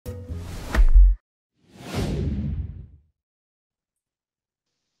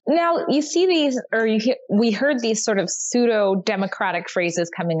Now, you see these, or we heard these sort of pseudo-democratic phrases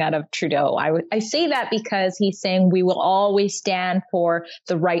coming out of Trudeau. I say that because he's saying we will always stand for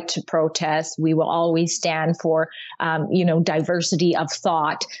the right to protest. We will always stand for, diversity of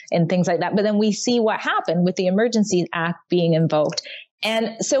thought and things like that. But then we see what happened with the Emergency Act being invoked.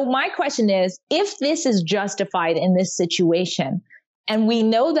 And so my question is, if this is justified in this situation, and we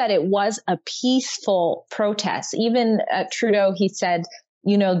know that it was a peaceful protest, even Trudeau, he said,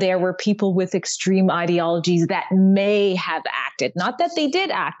 there were people with extreme ideologies that may have acted, not that they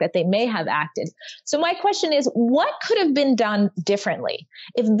did act, that they may have acted. So my question is, what could have been done differently?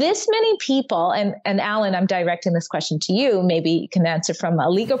 If this many people, and Alan, I'm directing this question to you, maybe you can answer from a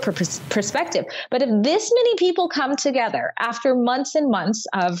legal perspective, but if this many people come together after months and months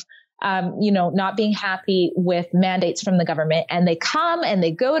of not being happy with mandates from the government, and they come and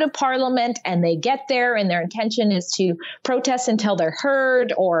they go to Parliament and they get there and their intention is to protest until they're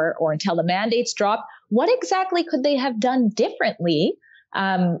heard or until the mandates drop, what exactly could they have done differently?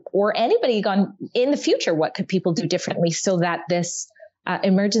 Or anybody gone in the future, what could people do differently so that this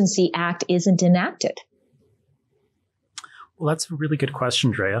Emergency Act isn't enacted? Well, that's a really good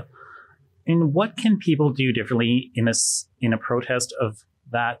question, Drea. And what can people do differently in a protest of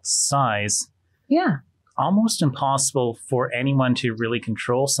that size? Yeah. Almost impossible for anyone to really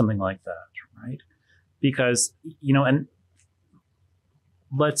control something like that, right? Because, and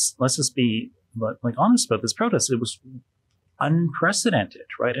let's just be like honest about this protest. It was unprecedented,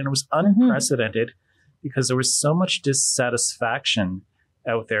 right? And it was unprecedented because there was so much dissatisfaction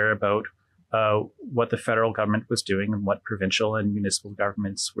out there about what the federal government was doing and what provincial and municipal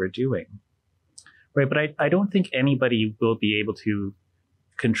governments were doing, right? But I don't think anybody will be able to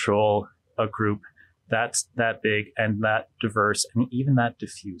control a group that's that big and that diverse and even that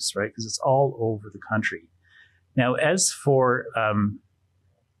diffuse, right? Because it's all over the country. Now, as for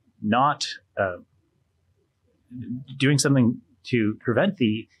not doing something to prevent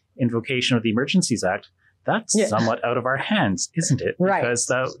the invocation of the Emergencies Act, that's somewhat out of our hands, isn't it? Right. Because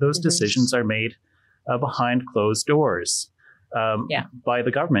those decisions are made behind closed doors by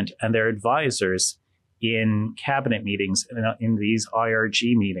the government and their advisors in cabinet meetings and in these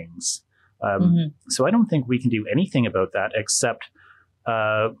IRG meetings. So I don't think we can do anything about that except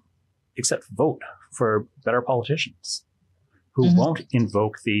vote for better politicians who won't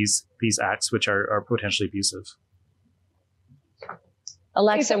invoke these acts which are potentially abusive.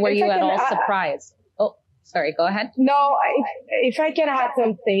 Alexa, were you at all surprised? Oh, sorry, go ahead. No, if I can add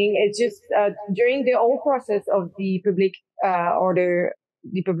something, it's just during the whole process of the Public Order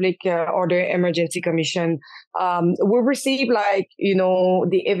Emergency Commission, we receive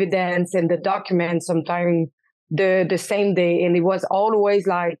the evidence and the documents sometime the same day, and it was always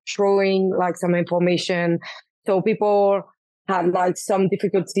throwing some information, so people had some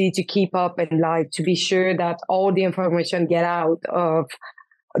difficulty to keep up and to be sure that all the information get out of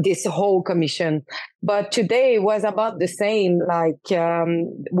this whole commission. But today was about the same.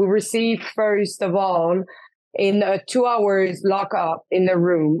 We received first of all in 2 hours lock up in a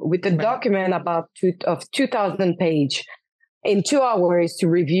room with a document about 2,000 pages in 2 hours to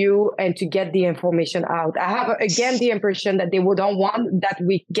review and to get the information out. I have again the impression that they don't want that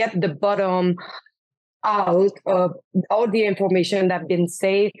we get the bottom out of all the information that's been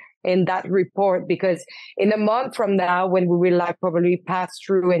said in that report, because in a month from now, when we will probably pass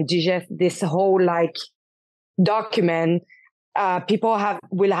through and digest this whole document, people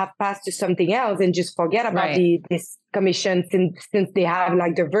will have passed to something else and just forget about this commission since they have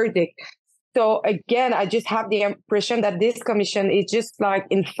the verdict. So again, I just have the impression that this commission is just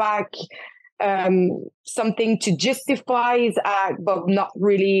in fact something to justify his act, but not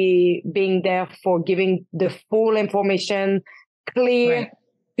really being there for giving the full information clear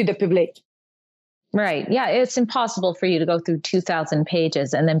to the public. Right. Yeah. It's impossible for you to go through 2,000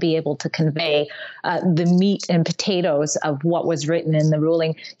 pages and then be able to convey the meat and potatoes of what was written in the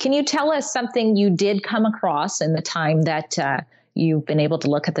ruling. Can you tell us something you did come across in the time that you've been able to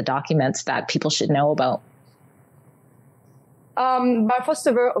look at the documents that people should know about? But first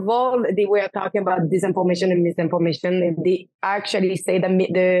of all, they were talking about disinformation and misinformation. And they actually say that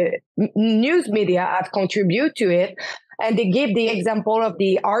the news media have contributed to it. And they give the example of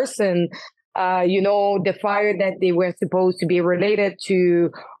the arson, the fire that they were supposed to be related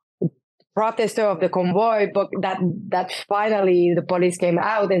to protester of the convoy, but that finally the police came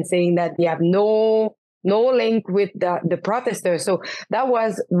out and saying that they have no link with the protesters. So that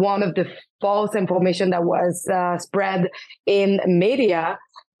was one of the false information that was spread in media.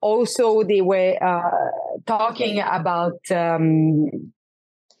 Also, they were talking about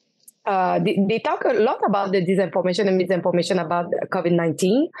they talk a lot about the disinformation and misinformation about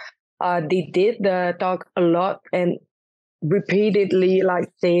COVID-19. They did talk a lot and repeatedly, like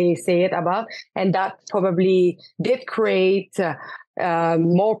they say it about, and that probably did create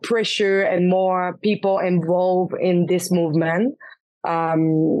more pressure and more people involved in this movement. I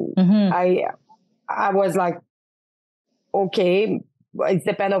was like, okay, it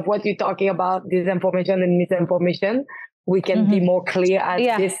depends on what you're talking about, disinformation and misinformation. We can be more clear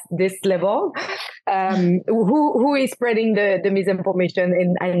at this level. Who is spreading the misinformation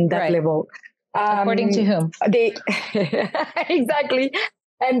in that level? According to whom? They exactly.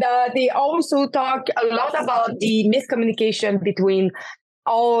 And they also talk a lot about the miscommunication between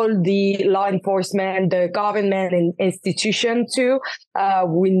all the law enforcement, the government, and institution too.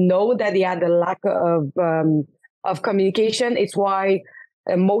 We know that they had a lack of communication. It's why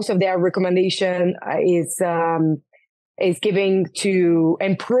most of their recommendation is giving to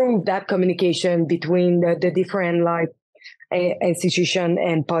improve that communication between the different institution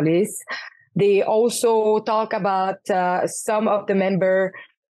and police. They also talk about some of the members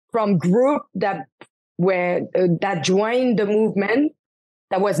from group that joined the movement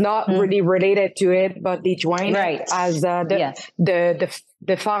that was not really related to it, but they joined as the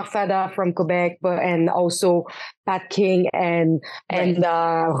Farfada from Quebec, and also Pat King and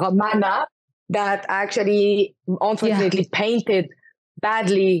Romana, that actually unfortunately painted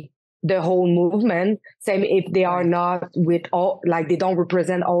badly the whole movement. Same if they are not with all, like they don't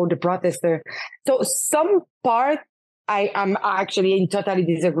represent all the protesters. So some part I'm actually in totally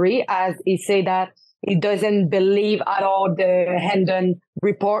disagree, as he say that he doesn't believe at all the Hendon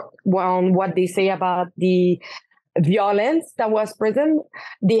report on what they say about the violence that was present.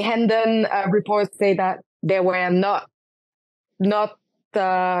 The Hendon reports say that there were not no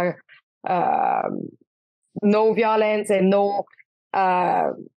violence and no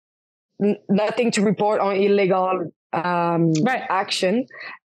nothing to report on illegal action.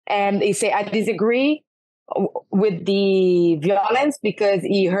 And they say I disagree with the violence because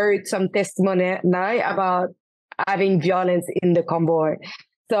he heard some testimony about having violence in the convoy.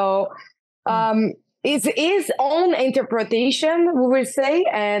 So it's his own interpretation, we will say,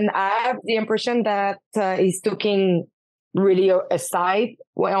 and I have the impression that he's taking really aside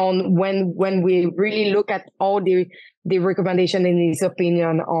when we really look at all the recommendation in his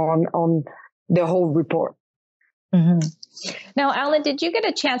opinion on the whole report. Now, Alan, did you get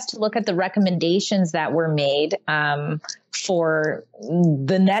a chance to look at the recommendations that were made for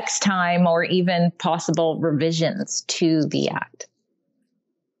the next time or even possible revisions to the Act?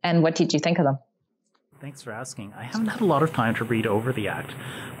 And what did you think of them? Thanks for asking. I haven't had a lot of time to read over the Act,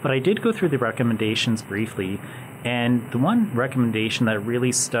 but I did go through the recommendations briefly. And the one recommendation that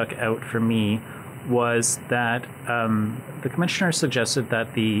really stuck out for me was that the commissioner suggested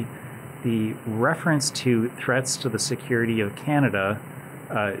that the reference to threats to the security of Canada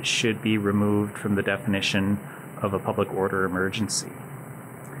should be removed from the definition of a public order emergency.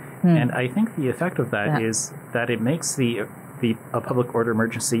 And I think the effect of that is that it makes a public order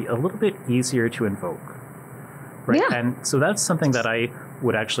emergency a little bit easier to invoke. Right. Yeah. And so that's something that I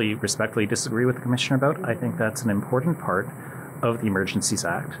would actually respectfully disagree with the commissioner about. I think that's an important part of the Emergencies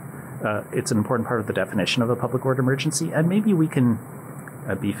Act. It's an important part of the definition of a public order emergency, and maybe we can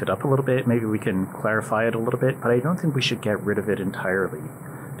beef it up a little bit. Maybe we can clarify it a little bit, but I don't think we should get rid of it entirely,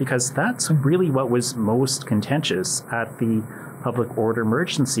 because that's really what was most contentious at the public order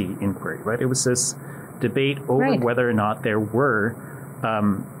emergency inquiry, right? It was this debate over whether or not there were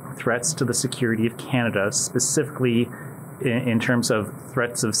threats to the security of Canada, specifically in terms of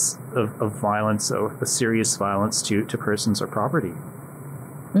threats of violence, or serious violence to persons or property.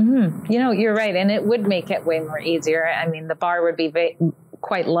 You know, you're right. And it would make it way more easier. I mean, the bar would be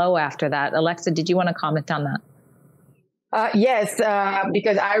quite low after that. Alexa, did you want to comment on that? Yes,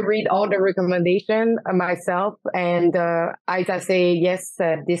 because I read all the recommendation myself, and as I say, yes,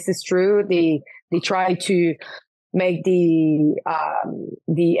 this is true. They try to make the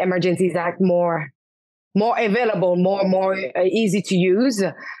Emergencies Act more available, more easy to use.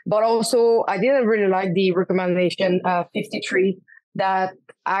 But also, I didn't really like the recommendation 53 that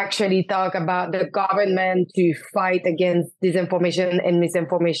actually talk about the government to fight against disinformation and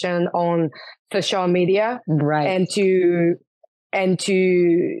misinformation on social media, and to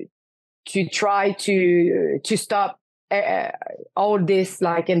try to stop all this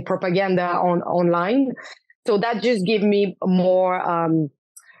like in propaganda online. So that just give me more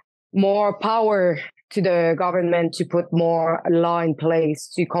power to the government to put more law in place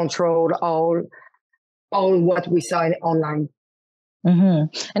to control all what we saw online.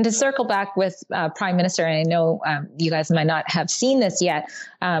 And to circle back with Prime Minister, and I know you guys might not have seen this yet,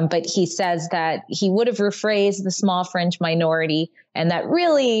 but he says that he would have rephrased the small fringe minority, and that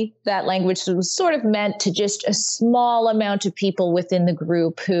really that language was sort of meant to just a small amount of people within the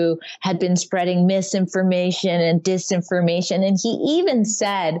group who had been spreading misinformation and disinformation. And he even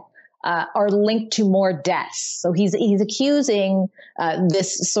said, are linked to more deaths. So he's accusing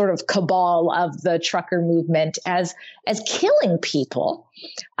this sort of cabal of the trucker movement as killing people.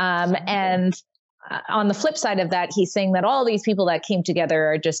 And on the flip side of that, he's saying that all these people that came together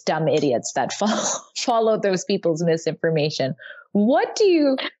are just dumb idiots that followed those people's misinformation. What do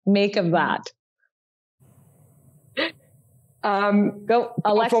you make of that? Go,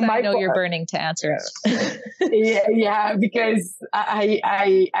 Alexa. I know you're burning to answer it. yeah, because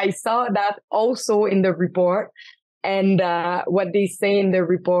I saw that also in the report, and what they say in the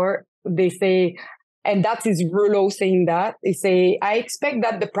report, they say, and that is Rouleau saying that, they say, I expect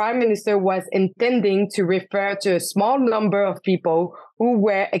that the Prime Minister was intending to refer to a small number of people who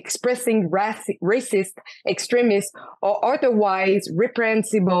were expressing racist, extremist, or otherwise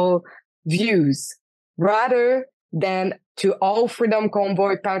reprehensible views, rather than to all Freedom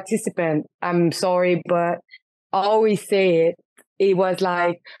Convoy participants. I'm sorry, but I always say it. It was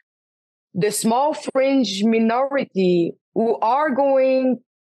like the small fringe minority who are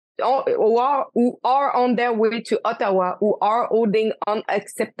on their way to Ottawa, who are holding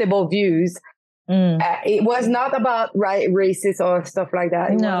unacceptable views. It was not about racist or stuff like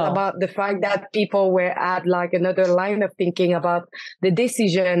that. It was about the fact that people were at like another line of thinking about the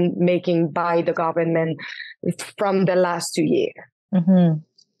decision making by the government from the last 2 years.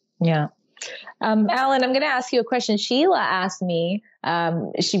 Yeah. Alan, I'm going to ask you a question. Sheila asked me,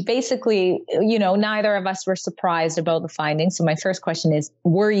 she basically, neither of us were surprised about the findings. So my first question is,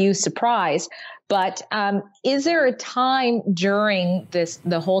 were you surprised? But is there a time during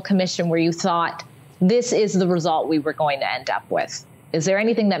the whole commission where you thought this is the result we were going to end up with? Is there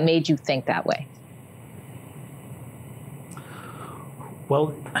anything that made you think that way?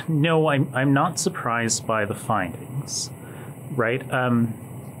 Well, no, I'm not surprised by the findings, right?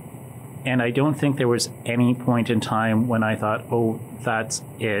 And I don't think there was any point in time when I thought, oh, that's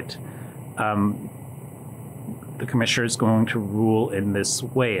it. The commissioner is going to rule in this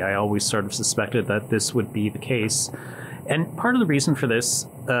way. I always sort of suspected that this would be the case. And part of the reason for this,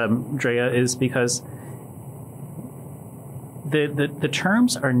 Drea, is because the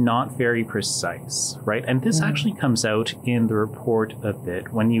terms are not very precise, right? And this actually comes out in the report a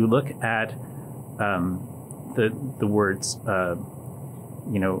bit. When you look at the words,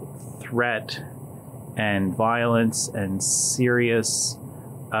 threat and violence and serious,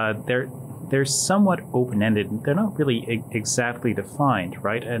 they're somewhat open-ended. They're not really exactly defined,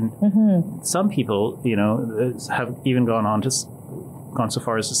 right? And some people, have even gone so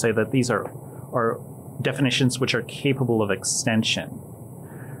far as to say that these are definitions which are capable of extension,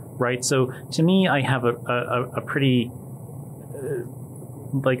 right? So to me, I have a pretty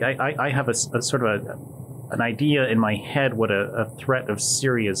I have a sort of an idea in my head what a threat of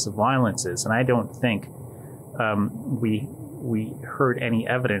serious violence is, and I don't think we heard any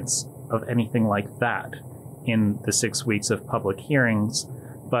evidence of anything like that in the 6 weeks of public hearings.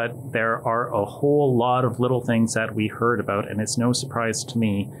 But there are a whole lot of little things that we heard about, and it's no surprise to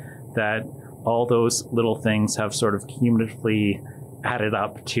me that all those little things have sort of cumulatively added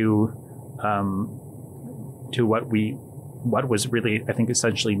up to what was really, I think,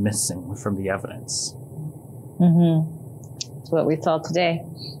 essentially missing from the evidence. That's what we saw today.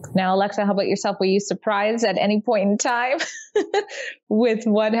 Now, Alexa, how about yourself? Were you surprised at any point in time with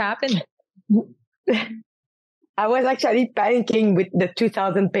what happened? I was actually panicking with the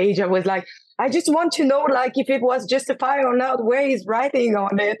 2,000 page. I was like, I just want to know, if it was justified or not, where he's writing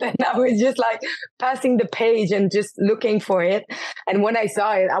on it. And I was just passing the page and just looking for it. And when I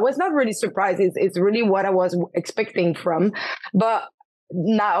saw it, I was not really surprised. It's really what I was expecting from. But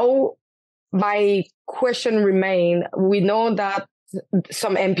now my question remains. We know that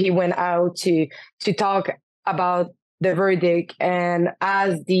some MP went out to talk about the verdict, and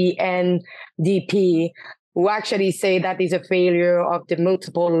as the NDP, who actually say that is a failure of the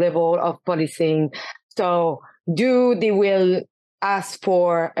multiple level of policing. So they will ask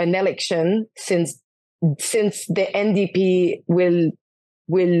for an election since the NDP will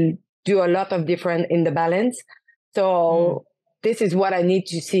do a lot of different in the balance. So this is what I need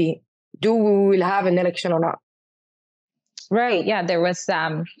to see. Do we will have an election or not? Right. Yeah. There was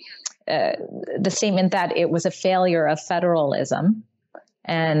the statement that it was a failure of federalism.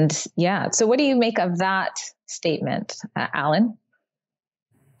 And so what do you make of that statement, Alan?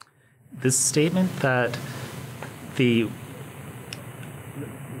 This statement that the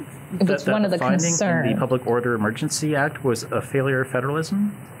It was one of the concerns. In the Public Order Emergency Act was a failure of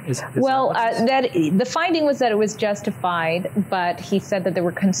federalism? The finding was that it was justified, but he said that there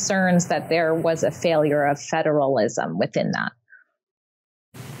were concerns that there was a failure of federalism within that.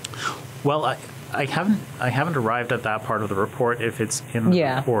 Well, I haven't arrived at that part of the report. If it's in the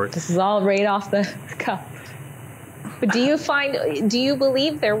report, this is all right off the cuff. But do you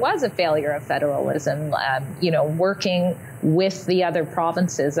believe there was a failure of federalism? Working with the other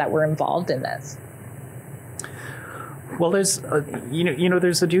provinces that were involved in this. Well, there's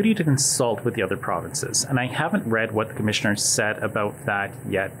there's a duty to consult with the other provinces, and I haven't read what the commissioner said about that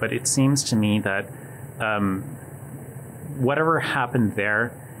yet. But it seems to me that whatever happened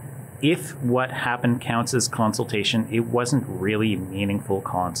there, if what happened counts as consultation, it wasn't really meaningful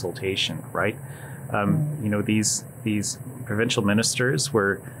consultation, right? These provincial ministers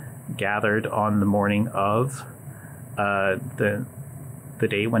were gathered on the morning of the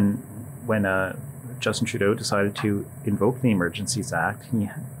day when Justin Trudeau decided to invoke the Emergencies Act.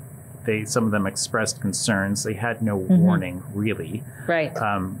 Some of them expressed concerns. They had no warning, really. Right.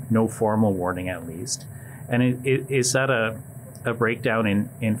 No formal warning, at least. And is that a breakdown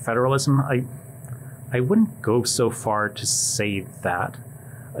in federalism? I wouldn't go so far to say that.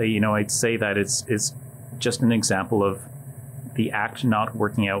 I'd say that it's just an example of the act not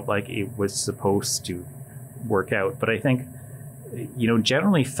working out like it was supposed to work out. But I think,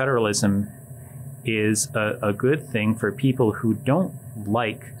 generally federalism is a good thing for people who don't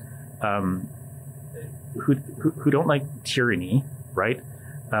like who don't like tyranny, right?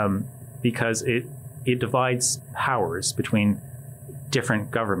 Because it divides powers between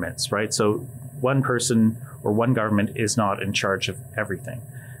different governments, right? So one person or one government is not in charge of everything.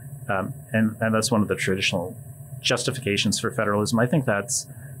 And that's one of the traditional justifications for federalism. I think that's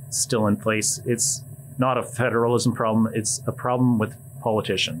still in place. It's not a federalism problem. It's a problem with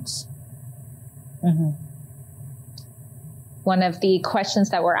politicians. Mm-hmm. One of the questions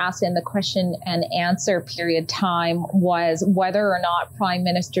that were asked in the question and answer period time was whether or not Prime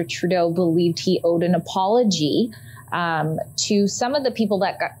Minister Trudeau believed he owed an apology to some of the people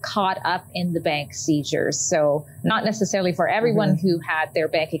that got caught up in the bank seizures. So not necessarily for everyone who had their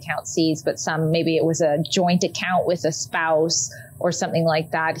bank account seized, but some, maybe it was a joint account with a spouse or something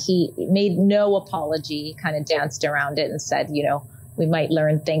like that. He made no apology, kind of danced around it and said, we might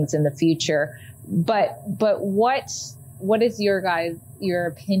learn things in the future. But what is your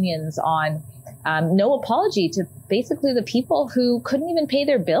opinions on no apology to basically the people who couldn't even pay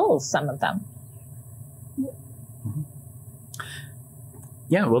their bills, some of them?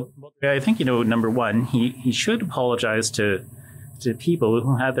 Yeah, well, I think, number one, he should apologize to people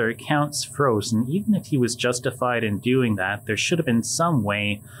who had their accounts frozen. Even if he was justified in doing that, there should have been some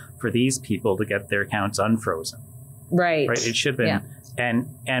way for these people to get their accounts unfrozen. Right. It should have been. Yeah.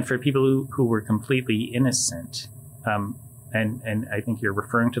 And for people who were completely innocent, and I think you're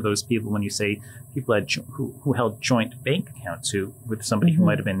referring to those people when you say people who held joint bank accounts with somebody who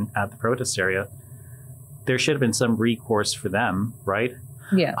might have been at the protest area, there should have been some recourse for them, right?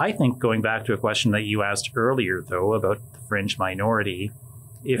 Yeah. I think going back to a question that you asked earlier, though, about the fringe minority,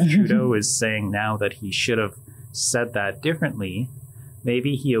 if Trudeau is saying now that he should have said that differently,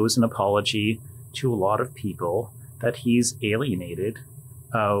 maybe he owes an apology to a lot of people that he's alienated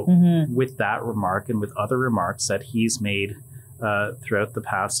with that remark and with other remarks that he's made throughout the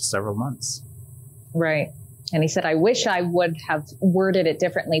past several months. Right. And he said, I wish I would have worded it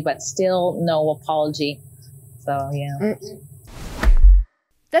differently, but still no apology. So, yeah.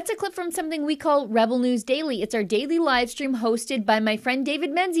 That's a clip from something we call Rebel News Daily. It's our daily live stream hosted by my friend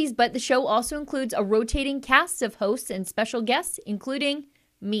David Menzies, but the show also includes a rotating cast of hosts and special guests, including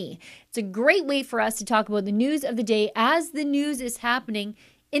me. It's a great way for us to talk about the news of the day as the news is happening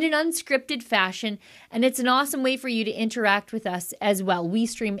in an unscripted fashion, and it's an awesome way for you to interact with us as well. We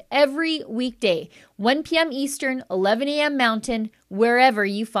stream every weekday, 1 p.m. Eastern, 11 a.m. Mountain, wherever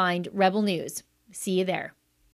you find Rebel News. See you there.